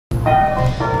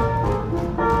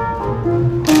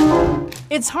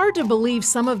It's hard to believe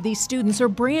some of these students are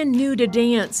brand new to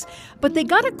dance, but they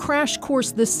got a crash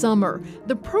course this summer.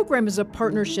 The program is a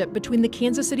partnership between the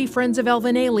Kansas City Friends of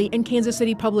Alvin Ailey and Kansas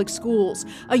City Public Schools,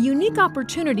 a unique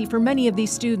opportunity for many of these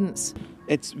students.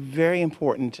 It's very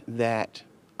important that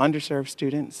underserved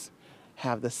students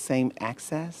have the same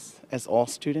access as all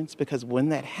students, because when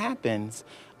that happens,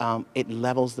 it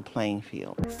levels the playing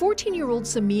field. 14-year-old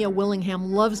Samia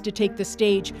Willingham loves to take the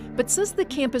stage, but says the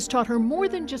campus taught her more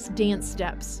than just dance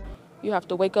steps. You have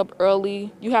to wake up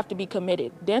early. You have to be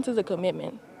committed. Dance is a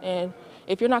commitment. And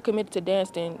if you're not committed to dance,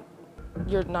 then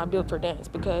you're not built for dance,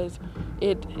 because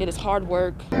it is hard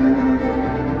work.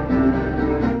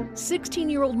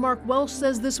 16-year-old Mark Welsh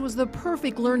says this was the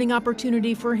perfect learning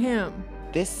opportunity for him.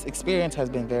 This experience has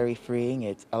been very freeing.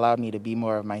 It's allowed me to be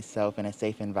more of myself in a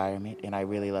safe environment, and I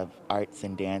really love arts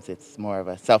and dance. It's more of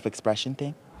a self-expression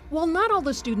thing. While not all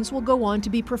the students will go on to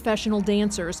be professional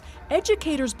dancers,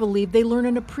 educators believe they learn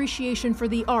an appreciation for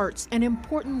the arts and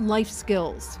important life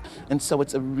skills. And so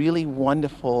it's a really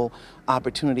wonderful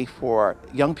opportunity for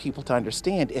young people to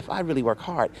understand, if I really work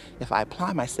hard, if I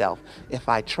apply myself, if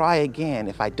I try again,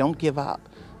 if I don't give up,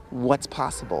 what's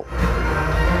possible.